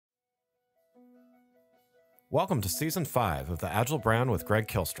Welcome to Season 5 of the Agile Brand with Greg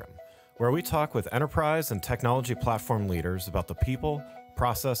Kihlstrom, where we talk with enterprise and technology platform leaders about the people,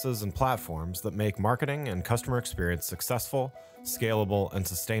 processes, and platforms that make marketing and customer experience successful, scalable, and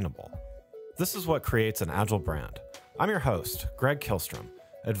sustainable. This is what creates an Agile brand. I'm your host, Greg Kihlstrom,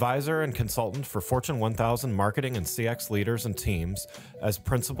 advisor and consultant for Fortune 1000 marketing and CX leaders and teams as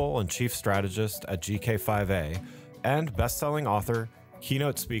principal and chief strategist at GK5A, and best-selling author,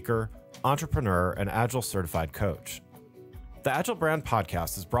 keynote speaker, entrepreneur, and Agile certified coach. The Agile Brand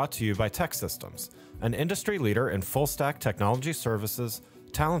podcast is brought to you by TEKsystems, an industry leader in full-stack technology services,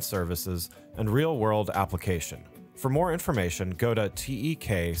 talent services, and real-world application. For more information, go to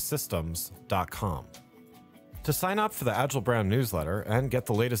teksystems.com. To sign up for the Agile Brand newsletter and get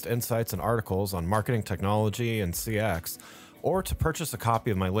the latest insights and articles on marketing technology and CX, or to purchase a copy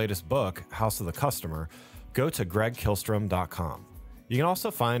of my latest book, House of the Customer, go to gregkihlstrom.com. You can also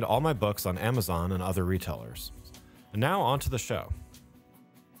find all my books on Amazon and other retailers. And now on to the show.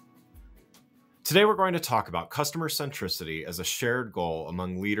 Today we're going to talk about customer centricity as a shared goal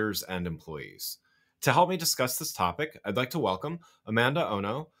among leaders and employees. To help me discuss this topic, I'd like to welcome Amanda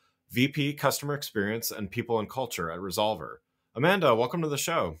Ono, VP Customer Experience and People and Culture at Resolver. Amanda, welcome to the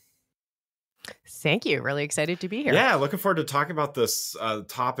show. Thank you. Really excited to be here. Yeah, looking forward to talking about this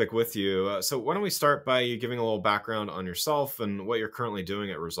topic with you. So why don't we start by you giving a little background on yourself and what you're currently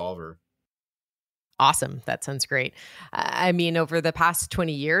doing at Resolver? Awesome. That sounds great. I mean, over the past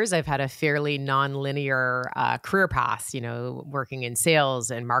 20 years, I've had a fairly nonlinear career path, working in sales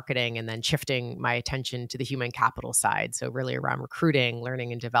and marketing and then shifting my attention to the human capital side. So really around recruiting,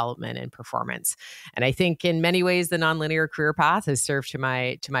 learning and development and performance. And I think in many ways, the nonlinear career path has served to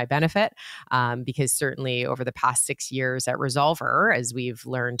my benefit because certainly over the past 6 years at Resolver, as we've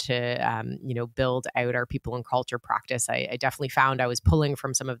learned to, build out our people and culture practice, I definitely found I was pulling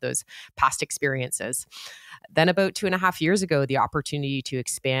from some of those past experiences. Then about 2.5 years ago, the opportunity to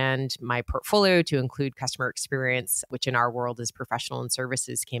expand my portfolio to include customer experience, which in our world is professional and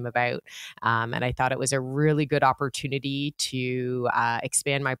services, came about. And I thought it was a really good opportunity to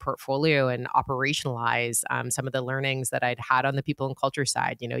expand my portfolio and operationalize some of the learnings that I'd had on the people and culture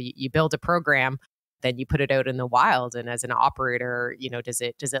side. You build a program, then you put it out in the wild. And as an operator, does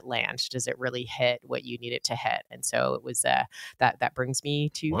it land? Does it really hit what you need it to hit? And so it was that brings me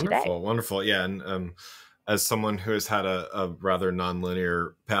to today. Wonderful. Yeah. And as someone who has had a rather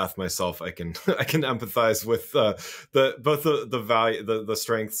nonlinear path myself, I can empathize with both the value, the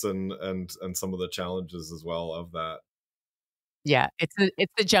strengths and some of the challenges as well of that. Yeah, it's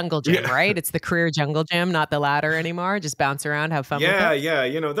the jungle gym, right? It's the career jungle gym, not the ladder anymore. Just bounce around, have fun with it.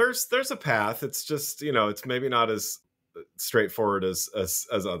 Yeah. There's a path. It's just, it's maybe not as straightforward as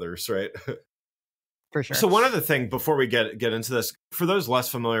others, right? For sure. So one other thing before we get into this, for those less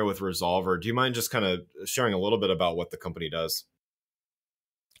familiar with Resolver, do you mind just kind of sharing a little bit about what the company does?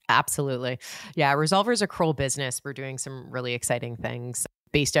 Absolutely. Yeah, Resolver is a Kroll business. We're doing some really exciting things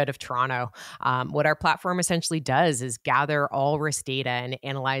based out of Toronto. What our platform essentially does is gather all risk data and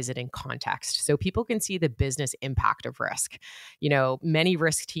analyze it in context so people can see the business impact of risk. Many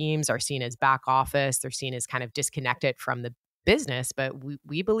risk teams are seen as back office. They're seen as kind of disconnected from the business, but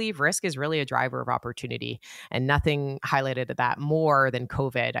we believe risk is really a driver of opportunity, and nothing highlighted that more than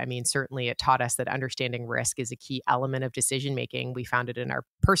COVID. I mean, certainly it taught us that understanding risk is a key element of decision making. We found it in our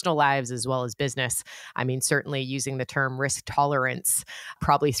personal lives as well as business. I mean, certainly using the term risk tolerance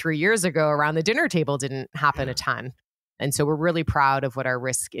probably 3 years ago around the dinner table didn't happen a ton. And so we're really proud of what our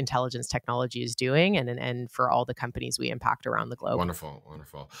risk intelligence technology is doing and for all the companies we impact around the globe.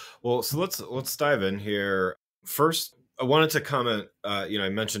 Wonderful. Well, so let's dive in here. First, I wanted to comment, I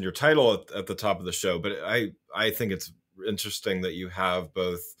mentioned your title at the top of the show, but I think it's interesting that you have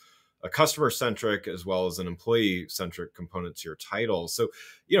both a customer-centric as well as an employee-centric component to your title. So,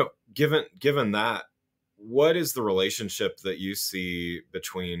 given that, what is the relationship that you see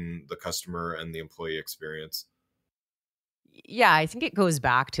between the customer and the employee experience? Yeah, I think it goes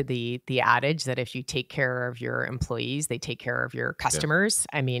back to the adage that if you take care of your employees, they take care of your customers.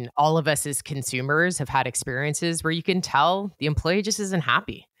 Yeah. I mean, all of us as consumers have had experiences where you can tell the employee just isn't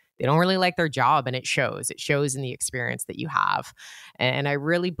happy. They don't really like their job, and it shows. It shows in the experience that you have. And I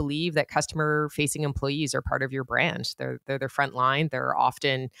really believe that customer-facing employees are part of your brand. They're the front line. They're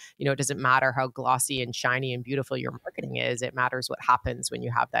often, it doesn't matter how glossy and shiny and beautiful your marketing is. It matters what happens when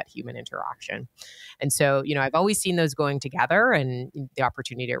you have that human interaction. And so, I've always seen those going together, and the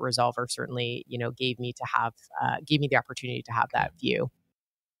opportunity at Resolver certainly, gave me the opportunity to have that view.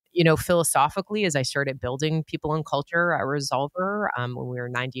 Philosophically, as I started building people and culture at Resolver, when we were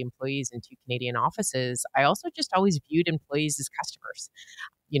 90 employees in 2 Canadian offices, I also just always viewed employees as customers.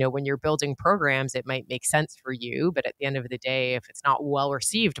 when you're building programs, it might make sense for you, but at the end of the day, if it's not well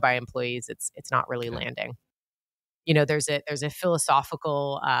received by employees, it's not really Yeah. landing. There's a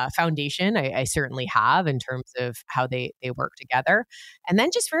philosophical foundation I certainly have in terms of how they work together, and then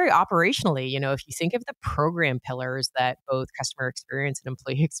just very operationally, if you think of the program pillars that both customer experience and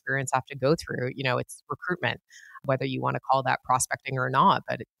employee experience have to go through, it's recruitment, whether you want to call that prospecting or not,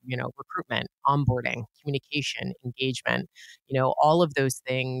 but recruitment, onboarding, communication, engagement, all of those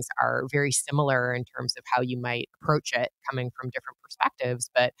things are very similar in terms of how you might approach it coming from different perspectives,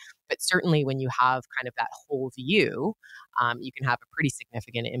 but certainly when you have kind of that whole view, you can have a pretty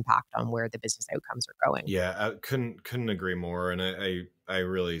significant impact on where the business outcomes are going. Yeah, I couldn't agree more, and I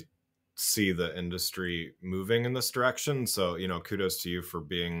really see the industry moving in this direction. So kudos to you for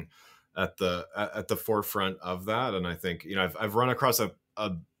being at the forefront of that. And I think I've run across a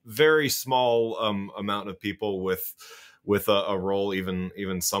very small amount of people with a role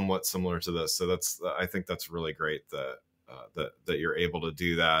even somewhat similar to this. So I think that's really great that that you're able to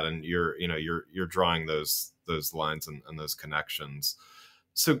do that, and you're drawing those lines and those connections.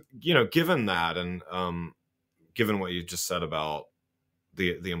 So given that, and given what you just said about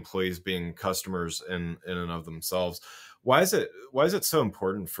the employees being customers in and of themselves, why is it so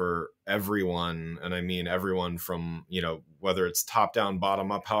important for everyone, and I mean everyone from whether it's top down,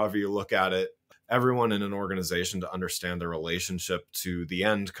 bottom up, however you look at it, everyone in an organization to understand their relationship to the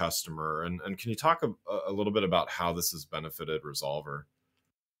end customer? And can you talk a little bit about how this has benefited Resolver?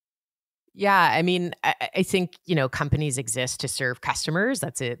 Yeah, I mean, I think companies exist to serve customers.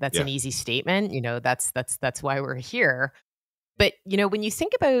 That's it. That's an Yeah. easy statement. That's why we're here. But, when you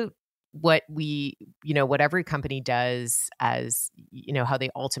think about what every company does as, how they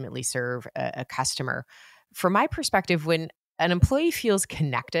ultimately serve a customer, from my perspective, when an employee feels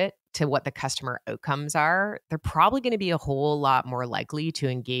connected to what the customer outcomes are, they're probably going to be a whole lot more likely to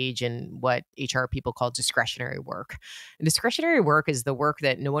engage in what HR people call discretionary work. And discretionary work is the work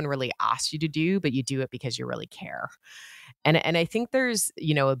that no one really asks you to do, but you do it because you really care. And I think there's,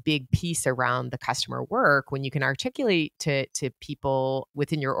 a big piece around the customer work when you can articulate to people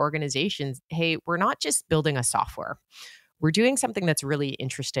within your organizations, hey, we're not just building a software. We're doing something that's really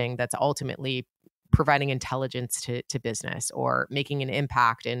interesting, that's ultimately providing intelligence to business or making an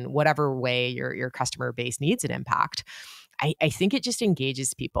impact in whatever way your customer base needs an impact. I think it just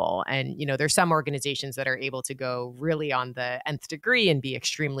engages people. And, there's some organizations that are able to go really on the nth degree and be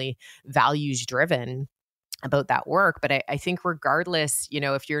extremely values driven about that work. But I think regardless,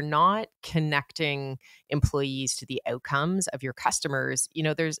 if you're not connecting employees to the outcomes of your customers,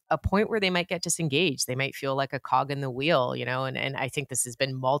 there's a point where they might get disengaged. They might feel like a cog in the wheel, and I think this has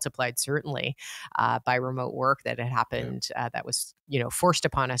been multiplied certainly by remote work that had Yeah. happened that was, forced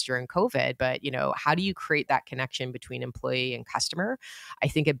upon us during COVID. But, how do you create that connection between employee and customer? I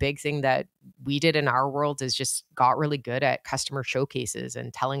think a big thing that we did in our world is just got really good at customer showcases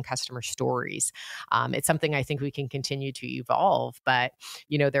and telling customer stories. It's something I think we can continue to evolve. But,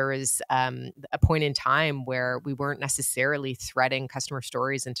 there was a point in time where we weren't necessarily threading customer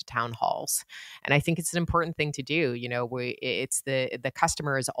stories into town halls. And I think it's an important thing to do. It's the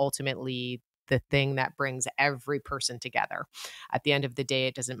customer is ultimately the thing that brings every person together. At the end of the day,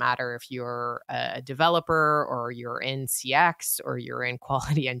 it doesn't matter if you're a developer or you're in CX or you're in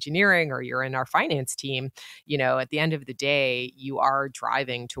quality engineering or you're in our finance team. At the end of the day, you are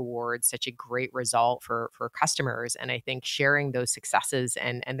driving towards such a great result for customers. And I think sharing those successes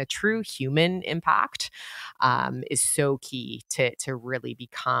and the true human impact is so key to really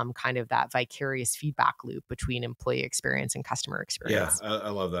become kind of that vicarious feedback loop between employee experience and customer Yeah, experience. I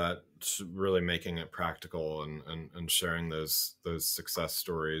love that. Really making it practical and sharing those success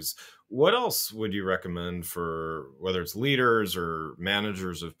stories. What else would you recommend for whether it's leaders or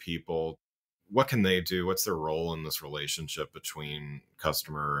managers of people? What can they do? What's their role in this relationship between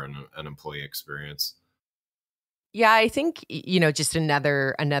customer and employee experience? Yeah, I think just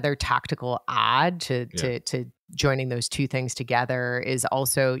another tactical add to Yeah. joining those two things together is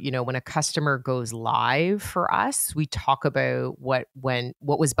also, when a customer goes live for us, we talk about what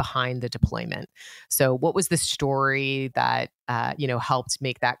was behind the deployment. So what was the story that helped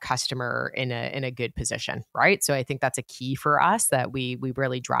make that customer in a good position, right? So I think that's a key for us that we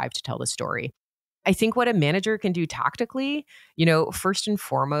really drive to tell the story. I think what a manager can do tactically, first and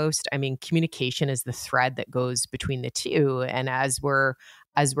foremost, I mean, communication is the thread that goes between the two. And as we're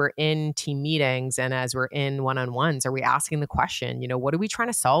in team meetings and as we're in one-on-ones, are we asking the question, what are we trying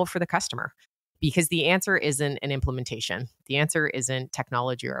to solve for the customer? Because the answer isn't an implementation. The answer isn't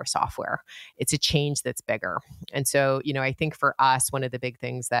technology or software. It's a change that's bigger. And so, I think for us, one of the big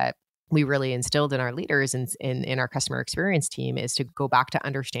things that we really instilled in our leaders and in our customer experience team is to go back to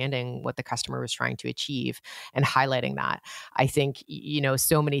understanding what the customer was trying to achieve and highlighting that. I think,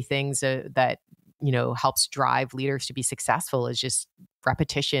 so many things that, helps drive leaders to be successful is just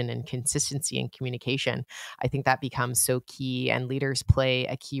repetition and consistency and communication. I think that becomes so key, and leaders play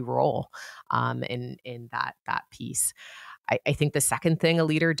a key role in that piece. I think the second thing a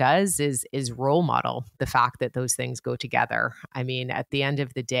leader does is role model the fact that those things go together. I mean, at the end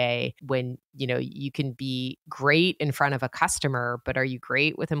of the day, when you can be great in front of a customer, but are you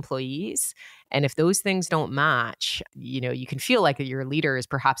great with employees? And if those things don't match, you can feel like your leader is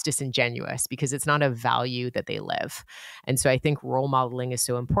perhaps disingenuous because it's not a value that they live. And so I think role modeling is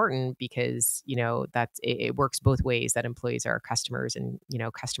so important because it works both ways, that employees are customers, and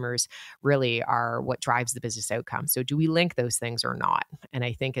customers really are what drives the business outcome. So do we link those things or not? And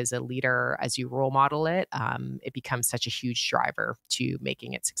I think as a leader, as you role model it, it becomes such a huge driver to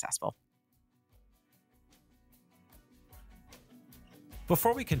making it successful.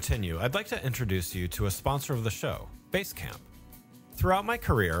 Before we continue, I'd like to introduce you to a sponsor of the show, Basecamp. Throughout my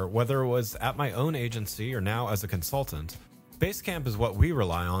career, whether it was at my own agency or now as a consultant, Basecamp is what we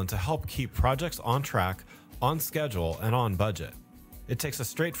rely on to help keep projects on track, on schedule, and on budget. It takes a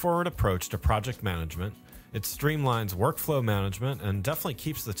straightforward approach to project management. It streamlines workflow management and definitely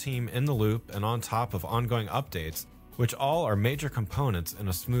keeps the team in the loop and on top of ongoing updates, which all are major components in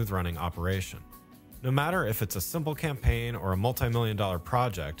a smooth running operation. No matter if it's a simple campaign or a multi-million-dollar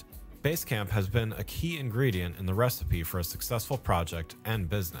project, Basecamp has been a key ingredient in the recipe for a successful project and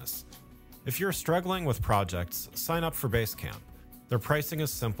business. If you're struggling with projects, sign up for Basecamp. Their pricing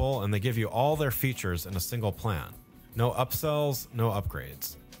is simple and they give you all their features in a single plan. No upsells, no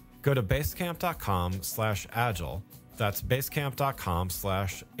upgrades. Go to basecamp.com/agile. That's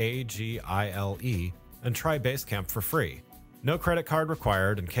basecamp.com/AGILE and try Basecamp for free. No credit card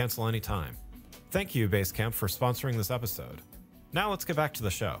required and cancel anytime. Thank you, Basecamp, for sponsoring this episode. Now let's get back to the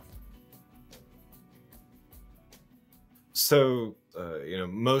show. So,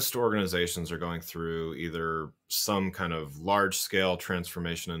 most organizations are going through either some kind of large-scale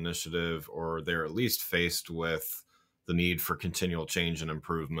transformation initiative, or they're at least faced with the need for continual change and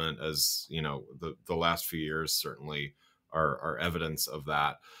improvement, as, the last few years certainly are evidence of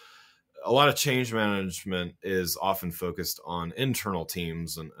that. A lot of change management is often focused on internal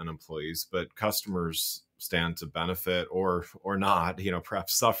teams and employees, but customers stand to benefit or not,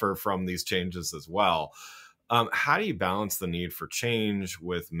 perhaps suffer from these changes as well. How do you balance the need for change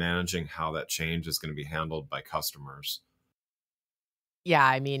with managing how that change is going to be handled by customers? Yeah,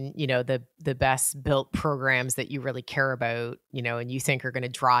 I mean, the best built programs that you really care about, and you think are going to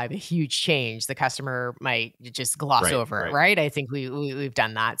drive a huge change, the customer might just gloss over it, right? I think we've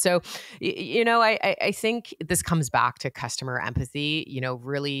done that. So, I think this comes back to customer empathy.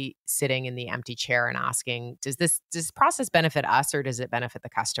 Really sitting in the empty chair and asking, does this process benefit us or does it benefit the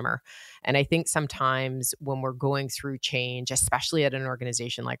customer? And I think sometimes when we're going through change, especially at an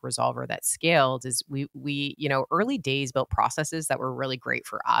organization like Resolver that's scaled, is we early days built processes that were really great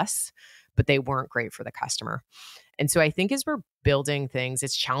for us, but they weren't great for the customer. And so I think as we're building things,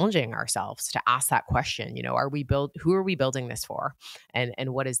 it's challenging ourselves to ask that question, who are we building this for?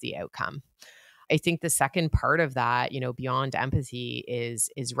 And what is the outcome? I think the second part of that, beyond empathy is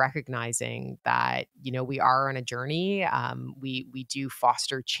recognizing that, we are on a journey. We do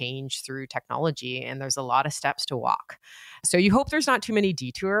foster change through technology, and there's a lot of steps to walk. So you hope there's not too many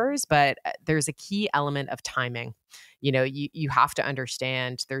detours, but there's a key element of timing. You have to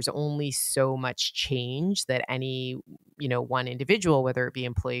understand there's only so much change that any, one individual, whether it be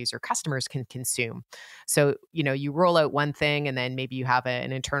employees or customers, can consume. So, you roll out one thing and then maybe you have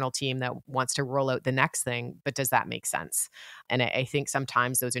an internal team that wants to roll out the next thing, but does that make sense? And I think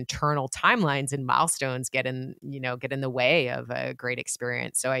sometimes those internal timelines and milestones get in the way of a great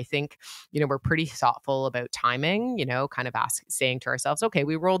experience. So I think, we're pretty thoughtful about timing, kind of saying to ourselves, okay,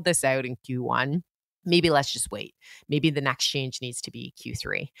 we rolled this out in Q1. Maybe let's just wait. Maybe the next change needs to be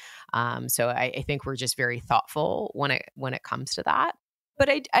Q3. So I think we're just very thoughtful when it comes to that. But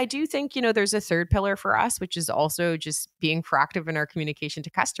I do think, there's a third pillar for us, which is also just being proactive in our communication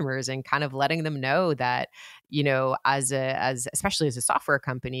to customers and kind of letting them know that, especially as a software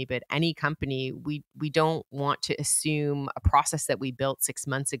company, but any company, we don't want to assume a process that we built 6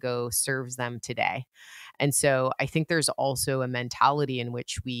 months ago serves them today. And so I think there's also a mentality in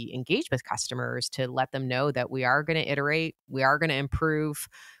which we engage with customers to let them know that we are going to iterate, we are going to improve.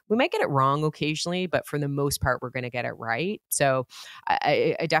 We might get it wrong occasionally, but for the most part, we're going to get it right. So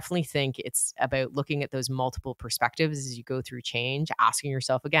I definitely think it's about looking at those multiple perspectives as you go through change, asking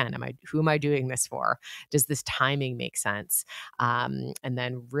yourself again, who am I doing this for? Does this timing make sense? And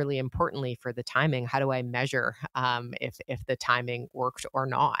then really importantly for the timing, how do I measure if the timing worked or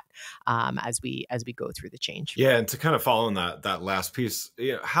not as we go through the change? Yeah, and to kind of follow on that last piece,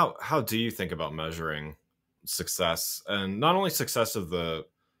 how do you think about measuring success, and not only success of the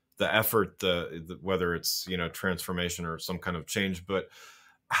effort, whether it's transformation or some kind of change, but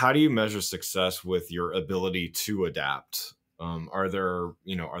how do you measure success with your ability to adapt? Are there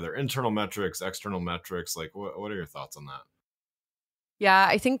internal metrics, external metrics? Like, what are your thoughts on that? Yeah,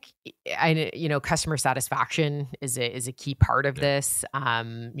 I think customer satisfaction is a key part of Yeah, this.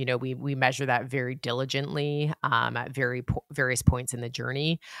 We measure that very diligently at various points in the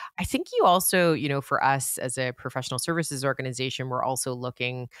journey. I think you also, for us as a professional services organization, we're also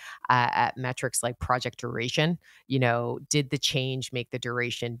looking at metrics like project duration. Did the change make the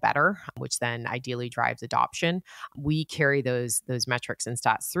duration better, which then ideally drives adoption? We carry those metrics and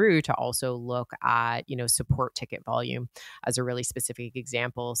stats through to also look at support ticket volume as a really specific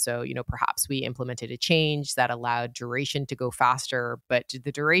example. So, perhaps we implemented a change that allowed duration to go faster, but did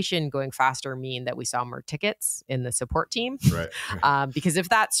the duration going faster mean that we saw more tickets in the support team? right. Because if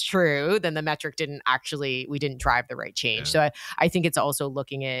that's true, then the metric we didn't drive the right change. Yeah, So I think it's also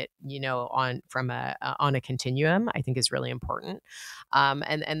looking at, on a continuum, I think is really important.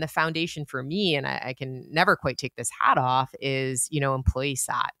 And the foundation for me, and I can never quite take this hat off, is, employee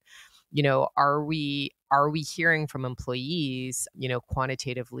sat. Are we hearing from employees,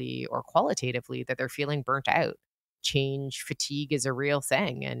 quantitatively or qualitatively, that they're feeling burnt out? Change fatigue is a real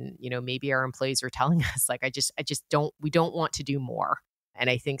thing, and maybe our employees are telling us, like, we don't want to do more. And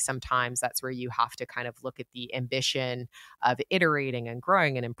I think sometimes that's where you have to kind of look at the ambition of iterating and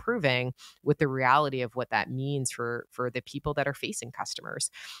growing and improving with the reality of what that means for the people that are facing customers.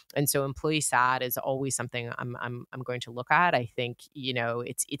 And so employee sat is always something I'm going to look at. I think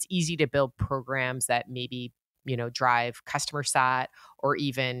it's easy to build programs that maybe drive customer sat or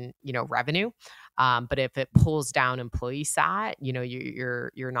even revenue. But if it pulls down employee sat,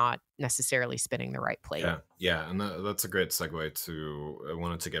 you're not necessarily spinning the right plate. yeah, and that's a great segue to. I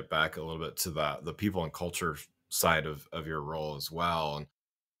wanted to get back a little bit to the people and culture side of your role as well. And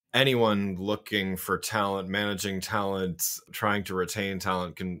anyone looking for talent, managing talent, trying to retain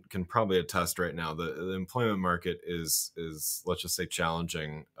talent can probably attest right now. The employment market is let's just say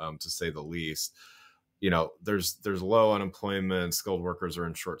challenging, to say the least. There's low unemployment, skilled workers are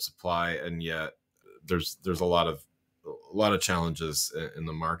in short supply, and yet there's a lot of challenges in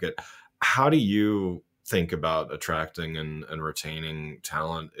the market. How do you think about attracting and retaining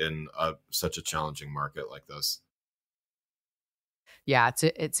talent in such a challenging market like this? Yeah,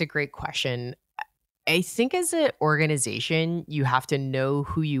 it's a great question. I think as an organization, you have to know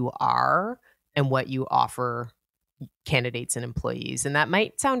who you are and what you offer candidates and employees. And that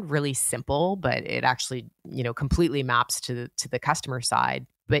might sound really simple, but it actually, completely maps to the customer side.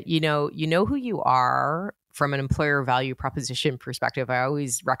 But you know who you are from an employer value proposition perspective. I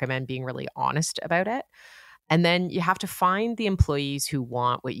always recommend being really honest about it. And then you have to find the employees who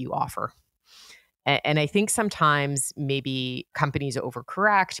want what you offer. And I think sometimes maybe companies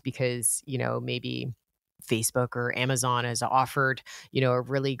overcorrect because, maybe Facebook or Amazon has offered, a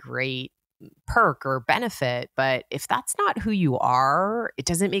really great perk or benefit. But if that's not who you are, it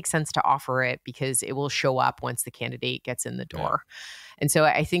doesn't make sense to offer it because it will show up once the candidate gets in the Yeah. door. And so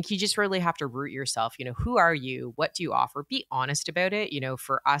I think you just really have to root yourself, who are you? What do you offer? Be honest about it.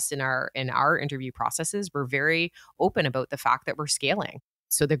 For us in our interview processes, we're very open about the fact that we're scaling.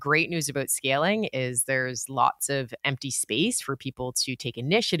 So the great news about scaling is there's lots of empty space for people to take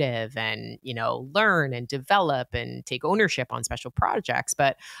initiative and, learn and develop and take ownership on special projects.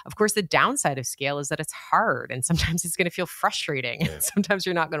 But of course, the downside of scale is that it's hard and sometimes it's going to feel frustrating. Yeah. And sometimes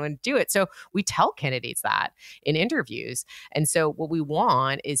you're not going to do it. So we tell candidates that in interviews. And so what we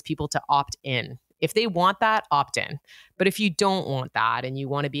want is people to opt in. If they want that, opt in. But if you don't want that and you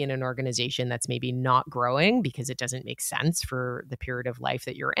want to be in an organization that's maybe not growing because it doesn't make sense for the period of life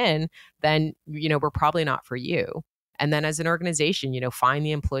that you're in, then, we're probably not for you. And then as an organization, find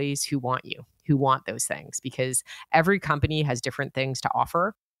the employees who want you, who want those things, because every company has different things to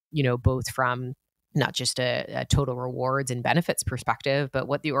offer, both from not just a total rewards and benefits perspective, but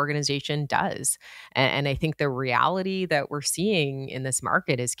what the organization does. And I think the reality that we're seeing in this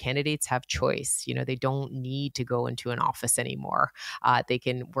market is candidates have choice. They don't need to go into an office anymore. They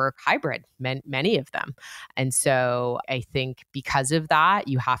can work hybrid, many of them. And so I think because of that,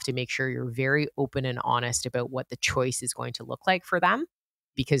 you have to make sure you're very open and honest about what the choice is going to look like for them,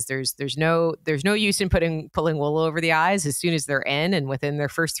 because there's no use in pulling wool over the eyes. As soon as they're in, and within their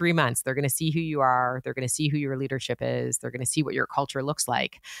first 3 months, they're going to see who you are, they're going to see who your leadership is, they're going to see what your culture looks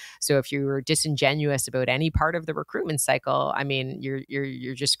like. So if you're disingenuous about any part of the recruitment cycle, I mean,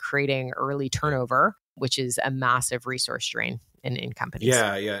 you're just creating early turnover, which is a massive resource drain in companies.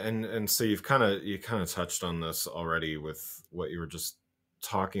 Yeah, and so you kind of touched on this already with what you were just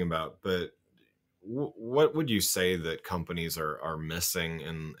talking about, but what would you say that companies are missing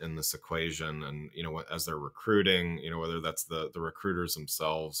in this equation, and as they're recruiting, whether that's the recruiters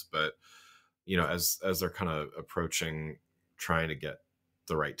themselves, but as they're kind of approaching trying to get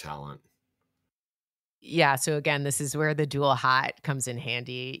the right talent. Yeah. So again, this is where the dual hat comes in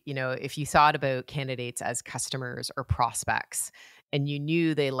handy. If you thought about candidates as customers or prospects, and you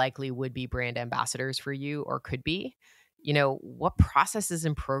knew they likely would be brand ambassadors for you or could be, what processes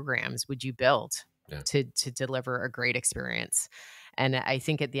and programs would you build Yeah, to deliver a great experience? And I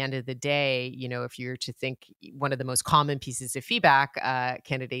think at the end of the day, if you're to think, one of the most common pieces of feedback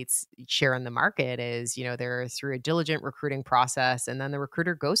candidates share in the market is, they're through a diligent recruiting process and then the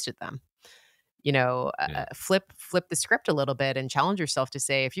recruiter ghosted them. yeah, Flip the script a little bit and challenge yourself to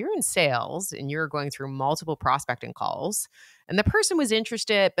say, if you're in sales and you're going through multiple prospecting calls and the person was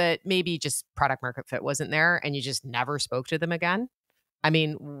interested, but maybe just product market fit wasn't there and you just never spoke to them again. I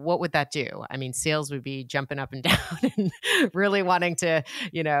mean, what would that do? I mean, sales would be jumping up and down and really wanting to,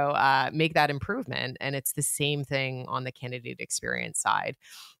 make that improvement. And it's the same thing on the candidate experience side.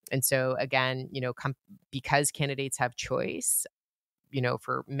 And so again, because candidates have choice,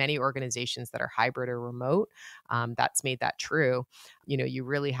 for many organizations that are hybrid or remote, that's made that true. You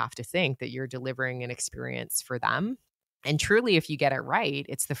really have to think that you're delivering an experience for them. And truly, if you get it right,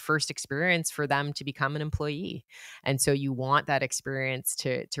 it's the first experience for them to become an employee. And so you want that experience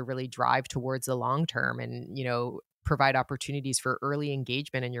to really drive towards the long term, and, provide opportunities for early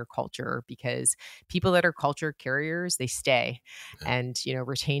engagement in your culture, because people that are culture carriers, they stay. yeah. And,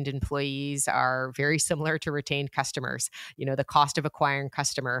 retained employees are very similar to retained customers. The cost of acquiring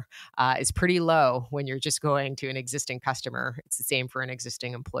customer is pretty low when you're just going to an existing customer. It's the same for an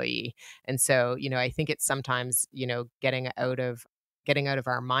existing employee. And so, I think it's sometimes, getting out of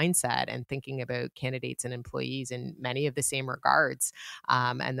our mindset and thinking about candidates and employees in many of the same regards.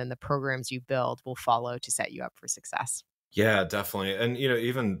 And then the programs you build will follow to set you up for success. Yeah, definitely. And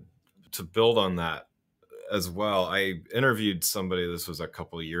even to build on that as well, I interviewed somebody, this was a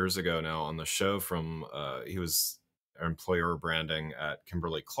couple of years ago now, on the show from he was employer branding at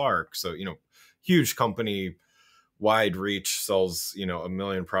Kimberly Clark. So, huge company, wide reach, sells, a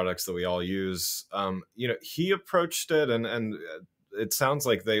million products that we all use. He approached it, and it sounds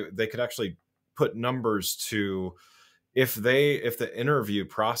like they could actually put numbers to, if the interview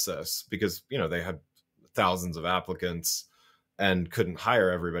process, because they had thousands of applicants and couldn't hire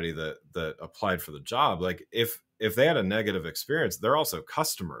everybody that applied for the job, like if they had a negative experience, they're also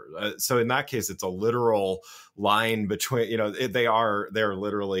customers. So in that case, it's a literal line between, they're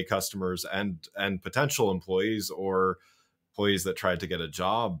literally customers and potential employees, or employees that tried to get a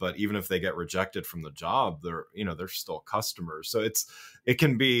job. But even if they get rejected from the job, they're still customers. So it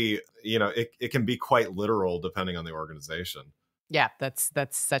can be, it can be quite literal depending on the organization. Yeah, that's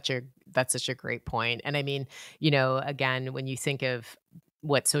such a great point. And I mean, again, when you think of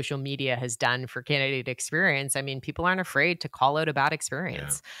what social media has done for candidate experience, I mean, people aren't afraid to call out a bad Yeah,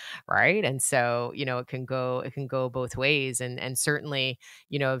 experience, right? And so, it can go both ways. And certainly,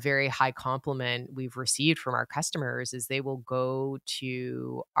 a very high compliment we've received from our customers is they will go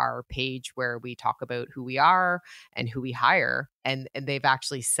to our page where we talk about who we are and who we hire. And they've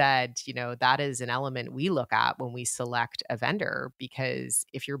actually said, that is an element we look at when we select a vendor, because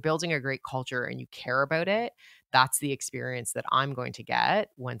if you're building a great culture and you care about it, that's the experience that I'm going to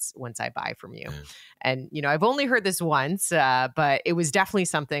get once I buy from you. yeah, And I've only heard this once, but it was definitely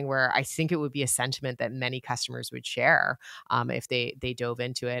something where I think it would be a sentiment that many customers would share, if they dove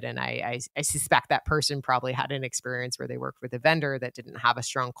into it. And I suspect that person probably had an experience where they worked with a vendor that didn't have a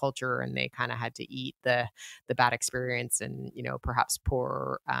strong culture, and they kind of had to eat the bad experience and perhaps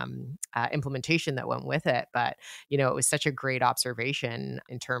poor implementation that went with it. But it was such a great observation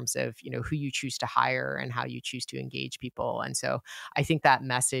in terms of who you choose to hire and how you choose to engage people. And so I think that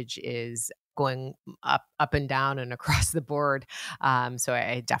message is going up and down and across the board. So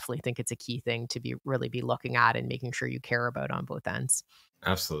I definitely think it's a key thing to really be looking at and making sure you care about on both ends.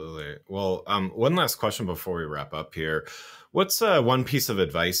 Absolutely. Well, one last question before we wrap up here. What's one piece of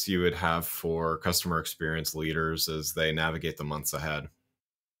advice you would have for customer experience leaders as they navigate the months ahead?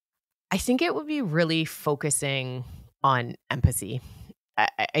 I think it would be really focusing on empathy.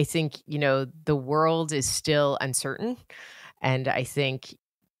 I think, the world is still uncertain. And I think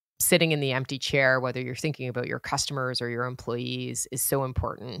sitting in the empty chair, whether you're thinking about your customers or your employees, is so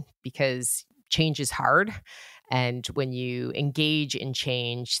important because change is hard. And when you engage in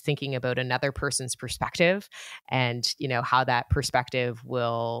change, thinking about another person's perspective and how that perspective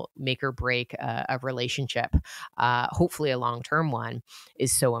will make or break a relationship, hopefully a long-term one,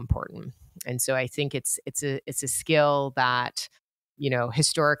 is so important. And so I think it's a skill that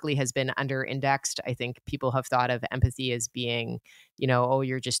historically has been under indexed. I think people have thought of empathy as being, oh,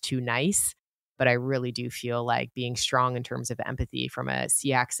 you're just too nice. But I really do feel like being strong in terms of empathy from a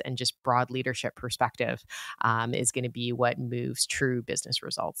CX and just broad leadership perspective is going to be what moves true business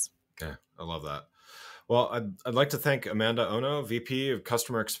results. Yeah, I love that. Well, I'd like to thank Amanda Ono, VP of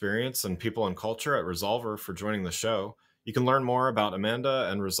Customer Experience and People and Culture at Resolver, for joining the show. You can learn more about Amanda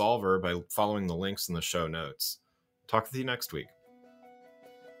and Resolver by following the links in the show notes. Talk with you next week.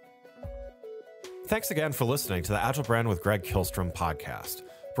 Thanks again for listening to the Agile Brand with Greg Kihlstrom podcast,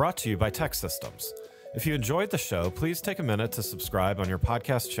 brought to you by Tech Systems. If you enjoyed the show, please take a minute to subscribe on your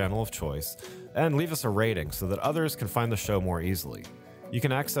podcast channel of choice and leave us a rating so that others can find the show more easily. You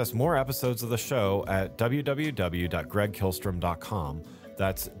can access more episodes of the show at www.gregkihlstrom.com.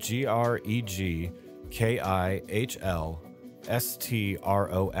 That's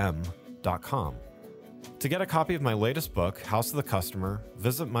GregKihlstrom.com. To get a copy of my latest book, House of the Customer,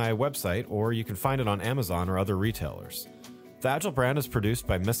 visit my website, or you can find it on Amazon or other retailers. The Agile Brand is produced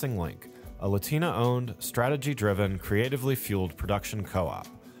by Missing Link, a Latina-owned, strategy-driven, creatively fueled production co-op.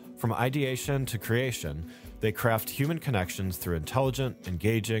 From ideation to creation, they craft human connections through intelligent,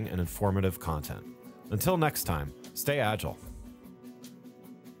 engaging, and informative content. Until next time, stay agile.